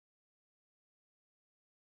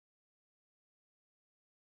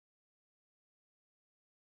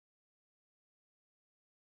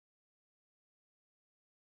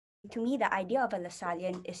To me, the idea of a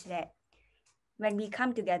Lasallian is that when we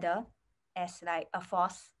come together as like a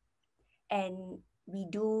force and we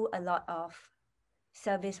do a lot of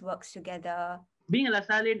service works together. Being a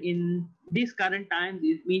Lasallian in these current times,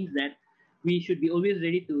 it means that we should be always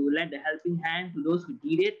ready to lend a helping hand to those who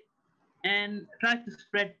need it and try to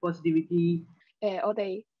spread positivity. 我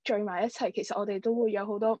哋聚埋一齊，其實我哋都會有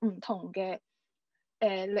好多唔同嘅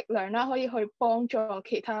力量啦，可以去幫助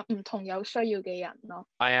其他唔同有需要嘅人咯。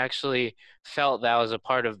I actually felt that I was a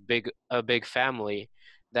part of a big family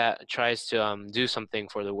that tries to do something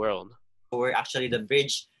for the world. We're actually the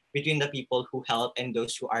bridge between the people who help and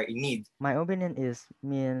those who are in need. My opinion is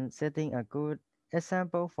setting a good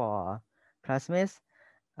example for classmates,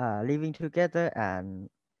 living together and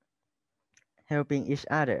helping each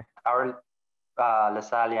other. Our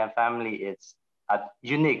Lasallian family is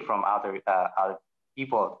unique from other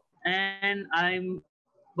people. And I'm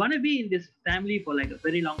gonna be in this family for like a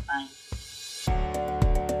very long time.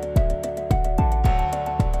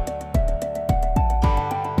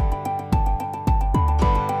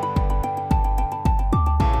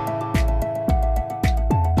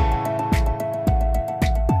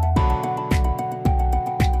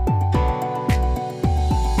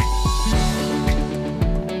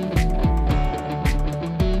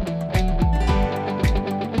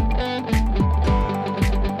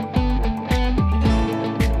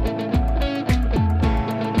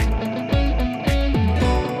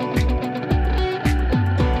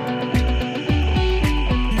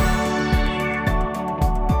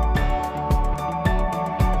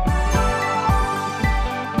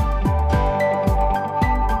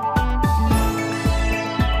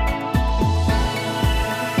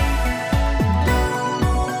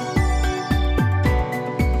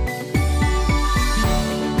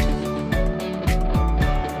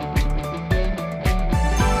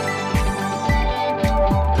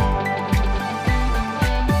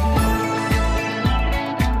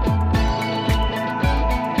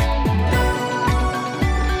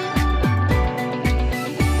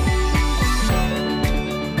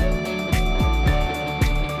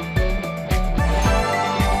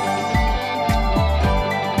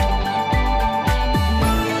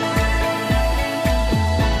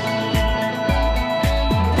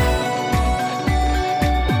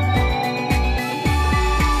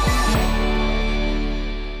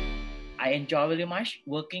 I enjoy very much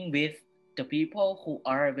working with the people who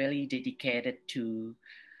are very dedicated to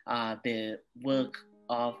the work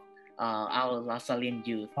of our Lasallian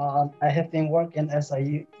youth. I have been working as a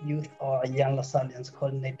youth or a Young Lasallians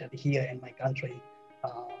coordinator here in my country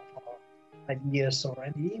for 5 years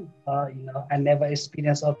already. I never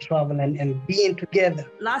experienced of traveling and being together.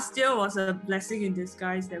 Last year was a blessing in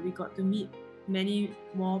disguise that we got to meet many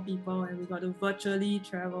more people and we got to virtually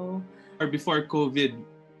travel. Or before COVID,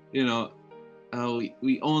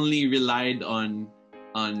 we only relied on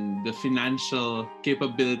the financial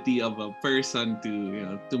capability of a person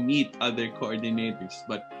to meet other coordinators.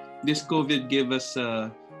 But this COVID gave us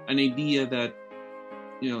an idea that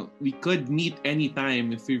we could meet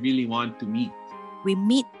anytime if we really want to meet. We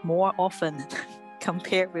meet more often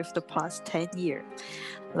compared with the past 10 years.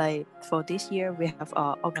 Like for this year, we have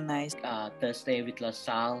organized Thursday with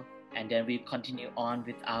LaSalle, and then we continue on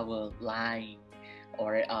with our line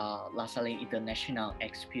or Lasallian International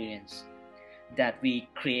experience that we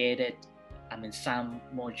created. Some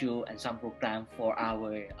module and some program for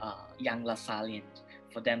our young Lasallians,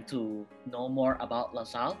 for them to know more about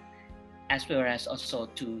LaSalle, as well as also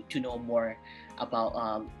to know more about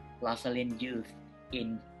Lasallian youth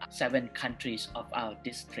in 7 countries of our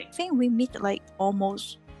district. I think we meet like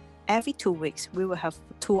almost every 2 weeks. We will have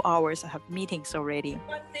 2 hours of meetings already.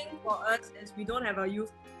 One thing for us is we don't have a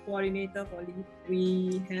youth coordinator for LEAD.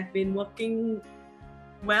 We have been working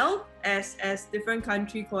well as different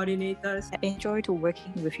country coordinators. I enjoy to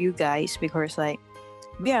working with you guys because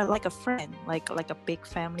we are like a friend, like a big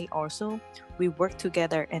family also. We work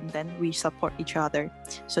together and then we support each other.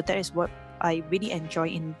 So that is what I really enjoy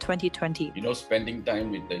in 2020. Spending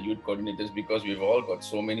time with the youth coordinators, because we've all got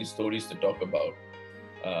so many stories to talk about.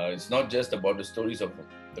 It's not just about the stories of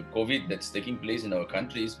the COVID that's taking place in our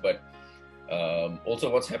countries, but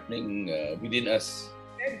also what's happening within us.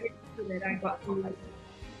 Very grateful that I got to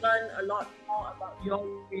learn a lot more about your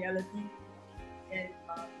reality, and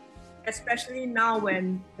especially now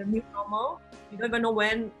when the new normal, you don't even know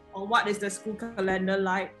when or what is the school calendar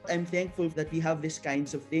like. I'm thankful that we have these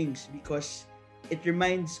kinds of things because it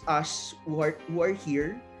reminds us who are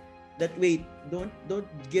here that wait, don't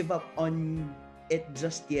give up on it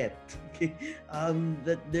just yet. Okay?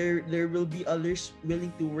 That there will be others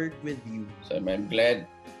willing to work with you. So I'm glad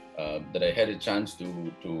that I had a chance to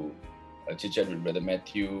chit chat with Brother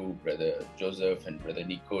Matthew, Brother Joseph, and Brother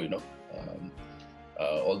Nico.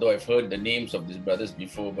 Although I've heard the names of these brothers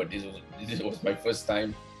before, but this was my first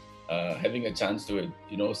time having a chance to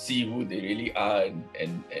see who they really are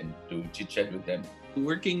and to chit chat with them.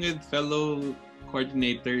 Working with fellow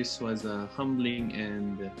coordinators was a humbling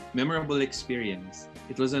and memorable experience.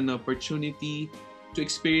 It was an opportunity to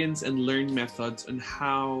experience and learn methods on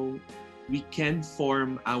how we can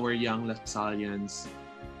form our young Lasallians.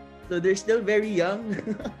 So they're still very young,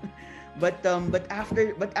 but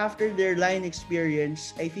after their line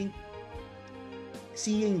experience, I think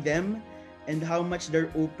seeing them and how much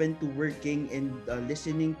they're open to working and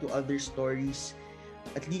listening to other stories,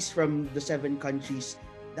 at least from the 7 countries,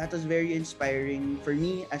 that was very inspiring for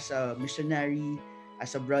me as a missionary,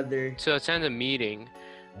 as a brother. To attend a meeting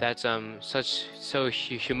that's so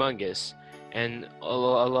humongous and a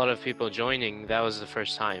lot of people joining, that was the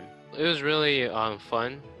first time. It was really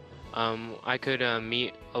fun. I could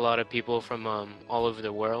meet a lot of people from all over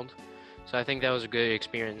the world. So I think that was a good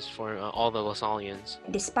experience for all the Lasallians.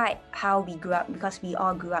 Despite how we grew up, because we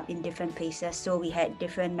all grew up in different places, so we had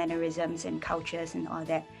different mannerisms and cultures and all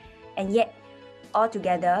that. And yet, all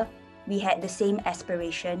together, we had the same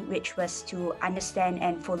aspiration, which was to understand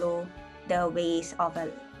and follow the ways of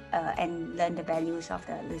and learn the values of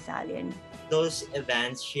the Lasallian. Those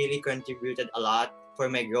events really contributed a lot for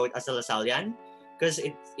my growth as a Lasallian, because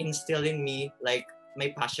it instilled in me my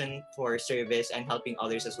passion for service and helping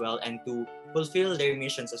others as well, and to fulfill their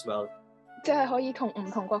missions as well. 即係可以同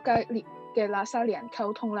唔同國家嘅Lasallian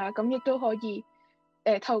溝通啦，咁亦都可以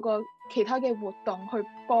透過其他嘅活動去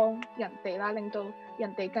幫人哋啦，令到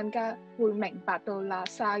人哋更加會明白到喇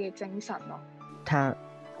沙嘅精神咯。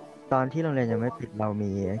ตอนที่โรงเรียนยังไม่ปิดเรา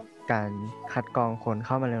มีการคัดกรองคนเ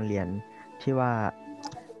ข้ามาโรงเรียนที่ว่า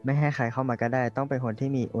ไม่ให้ใครเข้ามาก็ได้ต้องเป็นคนที่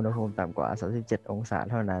มีอุณหภูมิต่ำกว่า37องศา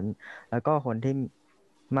เท่านั้นแล้วก็คนที่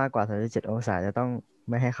มากกว่า37องศาจะต้อง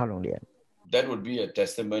ไม่ให้เข้าโรงเรียน That would be a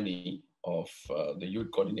testimony of the youth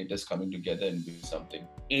coordinators coming together and doing something.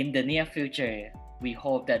 In the near future, we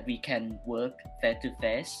hope that we can work face to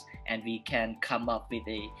face and we can come up with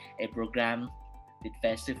a program with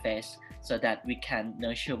face to face so that we can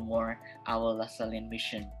nurture more our Lasallian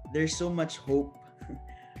mission. There's so much hope,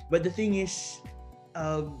 but the thing is,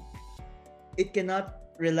 it cannot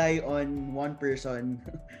rely on one person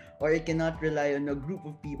or it cannot rely on a group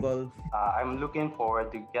of people. I'm looking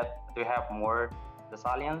forward to have more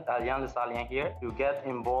young Lasallian here to get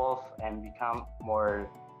involved and become more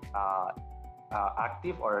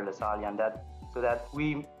active or Lasallian, so that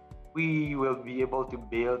we will be able to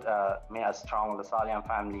build a strong Lasallian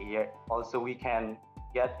family here. Also, we can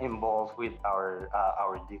get involved with our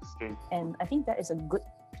district. And I think that is a good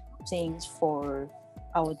thing for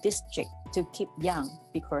our district to keep young,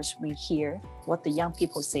 because we hear what the young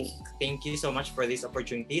people say. Thank you so much for these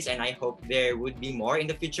opportunities, and I hope there would be more in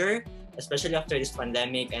the future, especially after this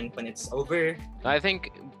pandemic and when it's over. I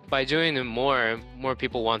think by doing it more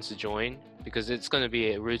people want to join, because it's going to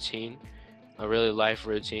be a routine, a really life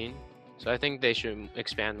routine. So I think they should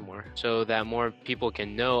expand more so that more people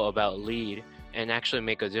can know about LEAD and actually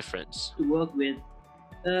make a difference. To work with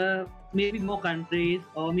maybe more countries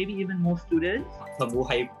or maybe even more students.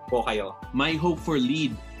 Mabuhay po kayo. My hope for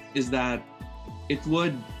LEAD is that it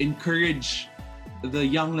would encourage the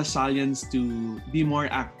young Lasallians to be more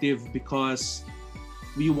active, because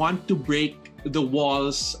we want to break the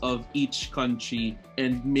walls of each country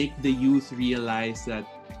and make the youth realize that,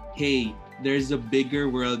 hey, there's a bigger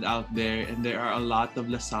world out there and there are a lot of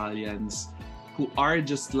Lasallians who are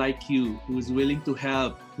just like you, who's willing to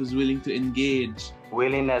help, who's willing to engage.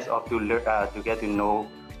 Willingness to get to know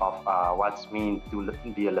of what's mean to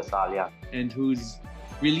be a Lasallian. And who's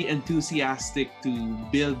really enthusiastic to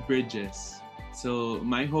build bridges. So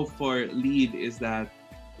my hope for LEAD is that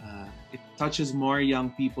it touches more young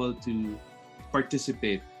people to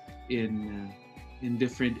participate in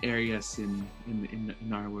different areas in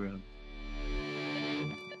our world.